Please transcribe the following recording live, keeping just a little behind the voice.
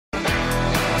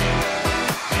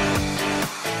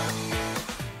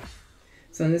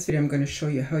So in this video I'm going to show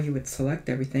you how you would select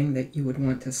everything that you would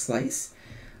want to slice.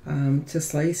 To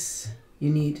slice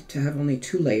you need to have only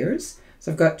 2 layers.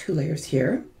 So I've got 2 layers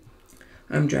here.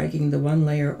 I'm dragging the one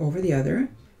layer over the other,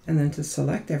 and then to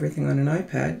select everything on an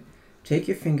iPad, take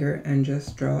your finger and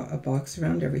just draw a box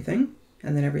around everything,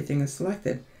 and then everything is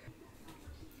selected.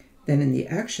 Then in the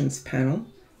Actions panel,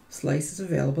 Slice is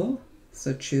available,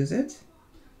 so choose it.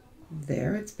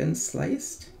 There, it's been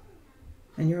sliced,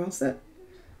 and you're all set.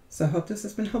 So I hope this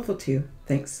has been helpful to you.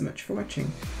 Thanks so much for watching.